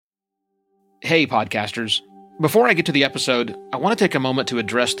Hey, podcasters. Before I get to the episode, I want to take a moment to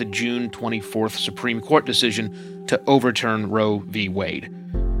address the June 24th Supreme Court decision to overturn Roe v. Wade.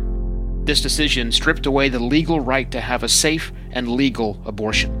 This decision stripped away the legal right to have a safe and legal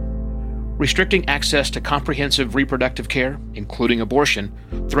abortion. Restricting access to comprehensive reproductive care, including abortion,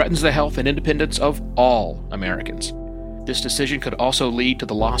 threatens the health and independence of all Americans. This decision could also lead to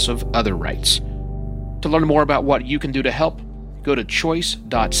the loss of other rights. To learn more about what you can do to help, go to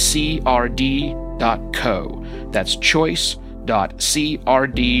choice.crd.co. That's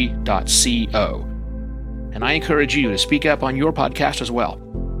choice.crd.co. And I encourage you to speak up on your podcast as well.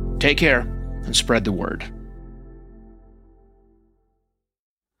 Take care and spread the word.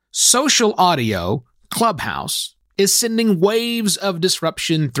 Social audio, Clubhouse, is sending waves of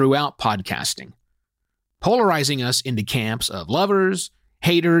disruption throughout podcasting, polarizing us into camps of lovers,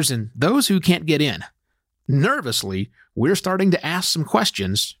 haters, and those who can't get in. Nervously, we're starting to ask some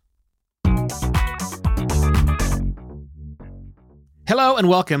questions. Hello and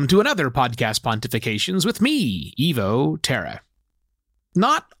welcome to another Podcast Pontifications with me, Evo Terra.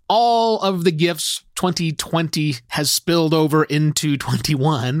 Not all of the gifts 2020 has spilled over into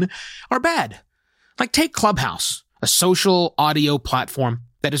 21 are bad. Like take Clubhouse, a social audio platform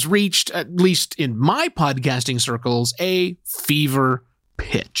that has reached, at least in my podcasting circles, a fever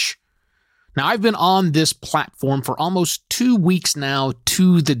pitch. Now, I've been on this platform for almost 2 weeks now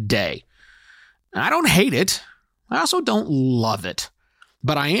to the day. I don't hate it. I also don't love it.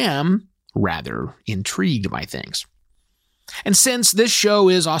 But I am rather intrigued by things. And since this show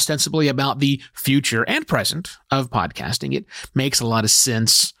is ostensibly about the future and present of podcasting, it makes a lot of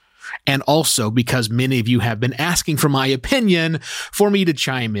sense. And also because many of you have been asking for my opinion for me to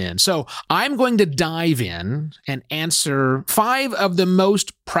chime in. So I'm going to dive in and answer 5 of the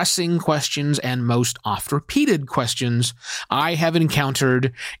most pressing questions and most oft-repeated questions I have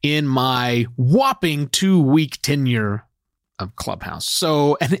encountered in my whopping 2-week tenure of Clubhouse.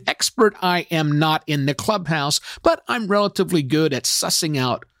 So an expert I am not in the Clubhouse, but I'm relatively good at sussing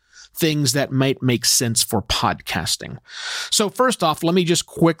out things that might make sense for podcasting. So first off, let me just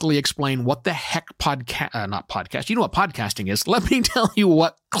quickly explain what the heck not podcast. You know what podcasting is. Let me tell you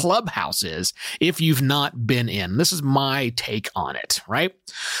what Clubhouse is if you've not been in. This is my take on it, right?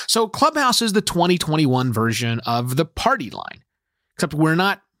 So Clubhouse is the 2021 version of the party line, except we're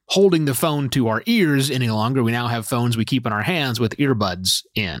not holding the phone to our ears any longer. We now have phones we keep in our hands with earbuds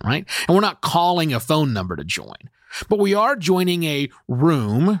in, right? And we're not calling a phone number to join, but we are joining a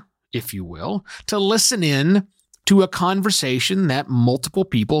room, if you will, to listen in to a conversation that multiple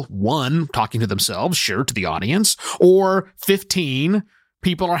people, one talking to themselves, sure, to the audience, or 15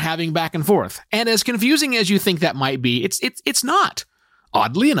 people are having back and forth. And as confusing as you think that might be, it's not.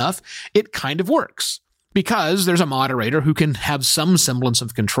 Oddly enough, it kind of works because there's a moderator who can have some semblance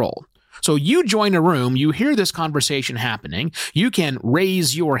of control. So you join a room, you hear this conversation happening, you can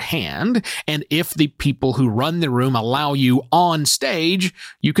raise your hand, and if the people who run the room allow you on stage,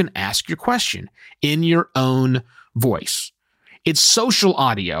 you can ask your question in your own voice. It's social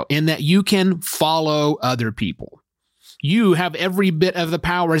audio in that you can follow other people. You have every bit of the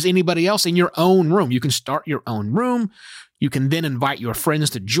power as anybody else in your own room. You can start your own room. You can then invite your friends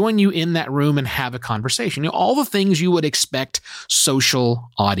to join you in that room and have a conversation. You know, all the things you would expect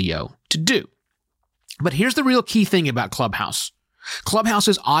social audio to do. But here's the real key thing about Clubhouse. Clubhouse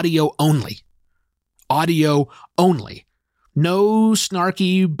is audio only. Audio only. No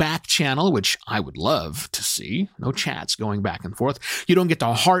snarky back channel, which I would love to see. No chats going back and forth. You don't get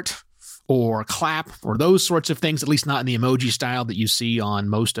to heart or clap or those sorts of things, at least not in the emoji style that you see on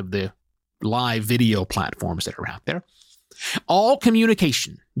most of the live video platforms that are out there. All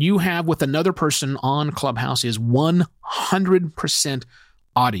communication you have with another person on Clubhouse is 100%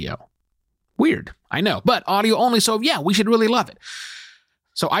 audio. Weird, I know, but audio only, so yeah, we should really love it.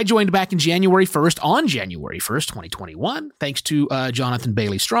 So I joined back in January 1st, on January 1st, 2021, thanks to Jonathan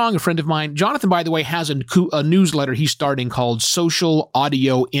Bailey Strong, a friend of mine. Jonathan, by the way, has a newsletter he's starting called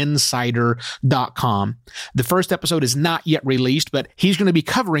socialaudioinsider.com. The first episode is not yet released, but he's going to be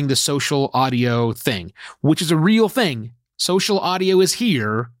covering the social audio thing, which is a real thing. Social audio is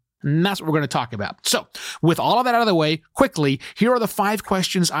here, and that's what we're going to talk about. So, with all of that out of the way, quickly, here are the 5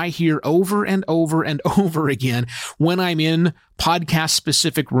 questions I hear over and over and over again when I'm in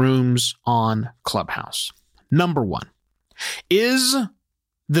podcast-specific rooms on Clubhouse. Number 1, is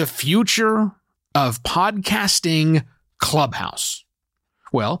the future of podcasting Clubhouse?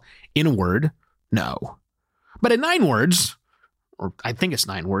 Well, in a word, no. But in 9 words, or I think it's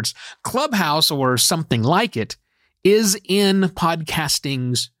 9 words, Clubhouse or something like it is in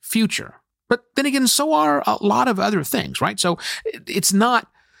podcasting's future. But then again, so are a lot of other things, right? So it's not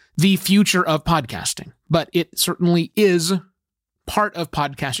the future of podcasting, but it certainly is part of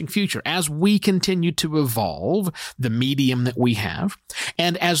podcasting future as we continue to evolve the medium that we have,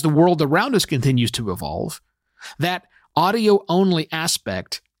 and as the world around us continues to evolve, that audio-only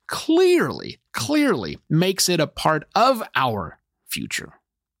aspect clearly makes it a part of our future.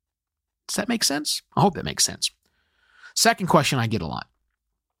 Does that make sense? I hope that makes sense. Second question I get a lot.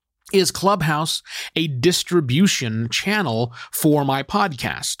 Is Clubhouse a distribution channel for my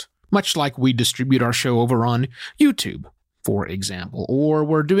podcast? Much like we distribute our show over on YouTube, for example, or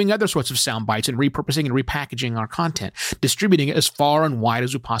we're doing other sorts of sound bites and repurposing and repackaging our content, distributing it as far and wide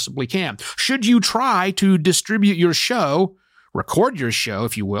as we possibly can. Should you try to distribute your show, record your show,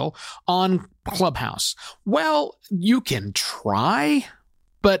 if you will, on Clubhouse? Well, you can try,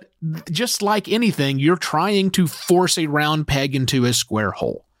 but just like anything, you're trying to force a round peg into a square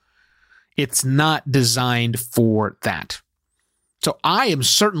hole. It's not designed for that. So I am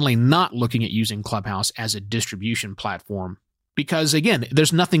certainly not looking at using Clubhouse as a distribution platform because, again,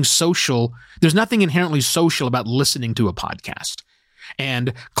 there's nothing inherently social about listening to a podcast.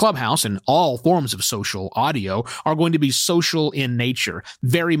 And Clubhouse and all forms of social audio are going to be social in nature,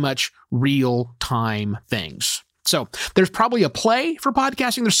 very much real-time things. So there's probably a play for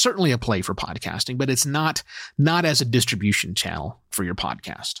podcasting. There's certainly a play for podcasting, but it's not as a distribution channel for your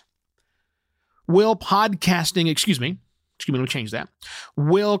podcast. Will let me change that.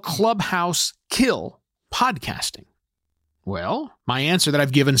 Will Clubhouse kill podcasting? Well, my answer that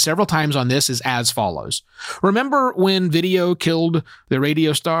I've given several times on this is as follows. Remember when video killed the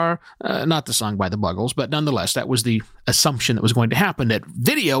radio star? Not the song by the Buggles, but nonetheless, that was the assumption that was going to happen, that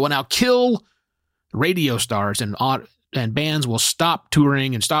video will now kill radio stars and bands will stop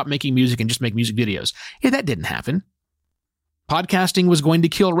touring and stop making music and just make music videos. Yeah, that didn't happen. Podcasting was going to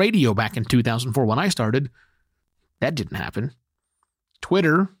kill radio back in 2004 when I started. That didn't happen.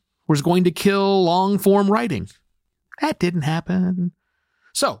 Twitter was going to kill long-form writing. That didn't happen.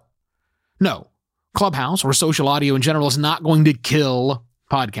 So, no, Clubhouse or social audio in general is not going to kill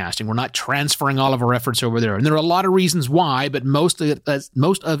podcasting. We're not transferring all of our efforts over there. And there are a lot of reasons why, but most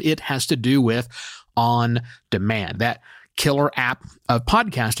of it has to do with on demand. That killer app of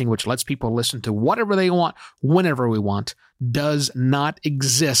podcasting, which lets people listen to whatever they want, whenever we want, does not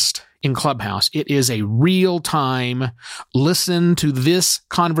exist in Clubhouse. It is a real-time listen to this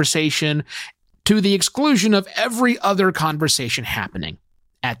conversation to the exclusion of every other conversation happening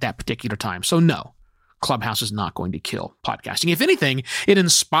at that particular time. So no, Clubhouse is not going to kill podcasting. If anything, it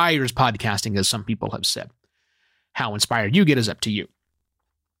inspires podcasting, as some people have said. How inspired you get is up to you.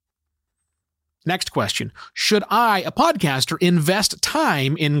 Next question. Should I, a podcaster, invest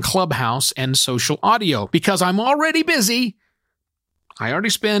time in Clubhouse and social audio? Because I'm already busy. I already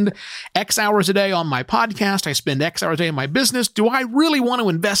spend X hours a day on my podcast. I spend X hours a day in my business. Do I really want to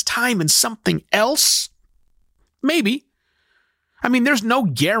invest time in something else? Maybe. I mean, there's no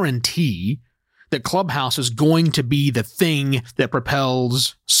guarantee that Clubhouse is going to be the thing that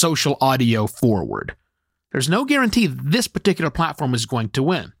propels social audio forward. There's no guarantee this particular platform is going to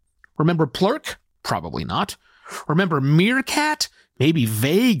win. Remember Plurk? Probably not. Remember Meerkat? Maybe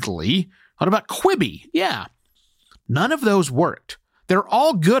vaguely. What about Quibi? Yeah. None of those worked. They're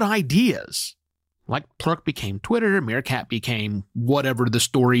all good ideas. Like Plurk became Twitter, Meerkat became whatever the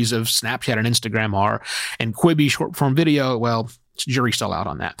stories of Snapchat and Instagram are, and Quibi, short-form video, well, jury's still out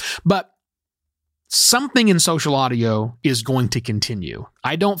on that. But something in social audio is going to continue.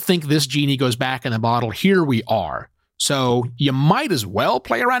 I don't think this genie goes back in the bottle. Here we are. So you might as well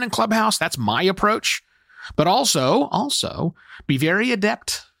play around in Clubhouse. That's my approach. But also be very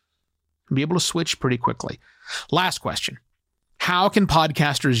adept and be able to switch pretty quickly. Last question. How can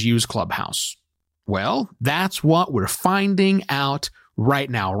podcasters use Clubhouse? Well, that's what we're finding out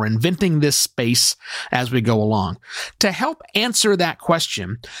right now. We're inventing this space as we go along. To help answer that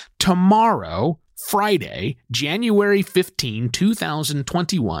question, tomorrow, Friday, January 15,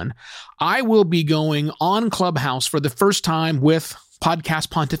 2021, I will be going on Clubhouse for the first time with Podcast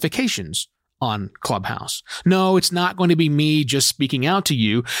Pontifications on Clubhouse. No, it's not going to be me just speaking out to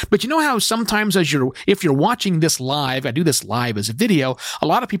you, but you know how sometimes if you're watching this live, I do this live as a video, a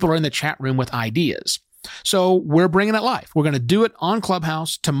lot of people are in the chat room with ideas. So we're bringing it live. We're going to do it on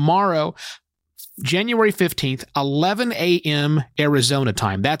Clubhouse tomorrow, January 15th, 11 a.m. Arizona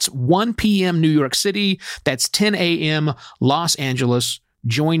time. That's 1 p.m. New York City. That's 10 a.m. Los Angeles.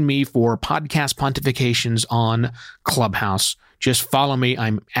 Join me for Podcast Pontifications on Clubhouse. Just follow me.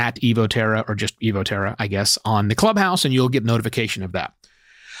 I'm at EvoTerra, or just EvoTerra, I guess, on the Clubhouse, and you'll get notification of that.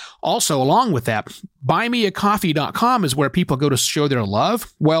 Also, along with that, buymeacoffee.com is where people go to show their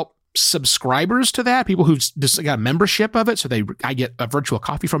love. Well, subscribers to that, people who've just got a membership of it, so I get a virtual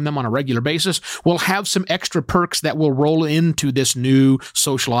coffee from them on a regular basis, will have some extra perks that will roll into this new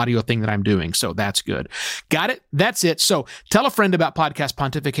social audio thing that I'm doing. So that's good. Got it? That's it. So tell a friend about Podcast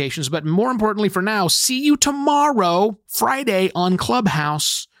Pontifications, but more importantly for now, see you tomorrow, Friday, on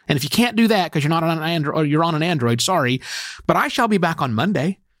Clubhouse. And if you can't do that because you're not on an Android, or you're on an Android, sorry, but I shall be back on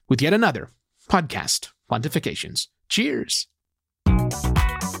Monday with yet another Podcast Pontifications. Cheers.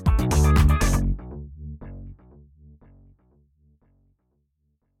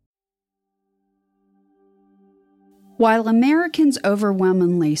 While Americans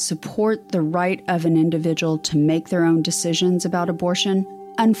overwhelmingly support the right of an individual to make their own decisions about abortion,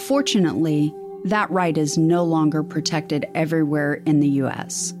 unfortunately, that right is no longer protected everywhere in the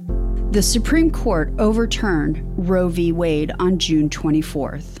U.S. The Supreme Court overturned Roe v. Wade on June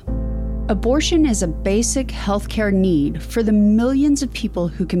 24th. Abortion is a basic healthcare need for the millions of people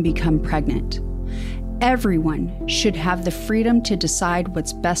who can become pregnant. Everyone should have the freedom to decide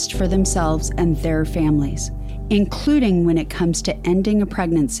what's best for themselves and their families, including when it comes to ending a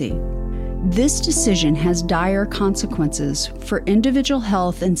pregnancy. This decision has dire consequences for individual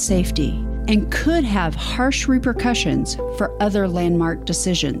health and safety and could have harsh repercussions for other landmark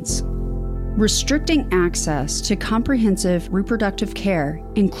decisions. Restricting access to comprehensive reproductive care,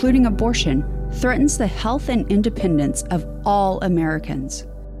 including abortion, threatens the health and independence of all Americans.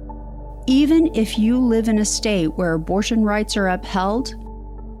 Even if you live in a state where abortion rights are upheld,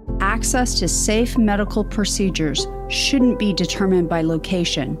 access to safe medical procedures shouldn't be determined by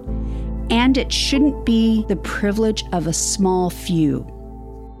location, and it shouldn't be the privilege of a small few.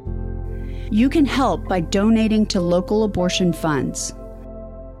 You can help by donating to local abortion funds.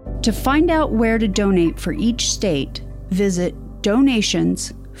 To find out where to donate for each state, visit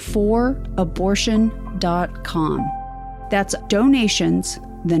donationsforabortion.com. That's donations,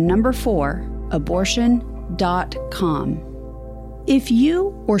 the number 4, abortion.com. If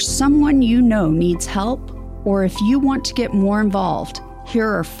you or someone you know needs help, or if you want to get more involved, here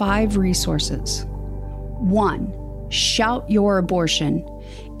are 5 resources. 1. Shout Your Abortion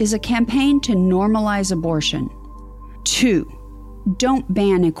is a campaign to normalize abortion. 2. Don't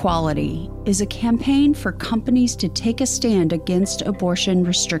Ban Equality is a campaign for companies to take a stand against abortion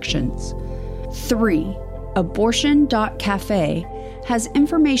restrictions. 3. Abortion.cafe has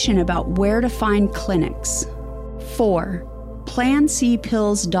information about where to find clinics. 4.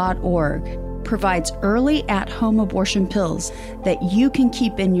 PlanCpills.org provides early at-home abortion pills that you can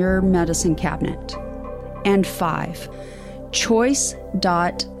keep in your medicine cabinet. And 5.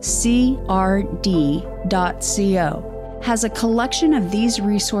 Choice.crd.co has a collection of these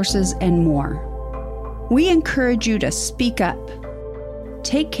resources and more. We encourage you to speak up,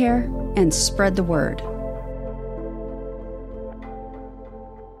 take care, and spread the word.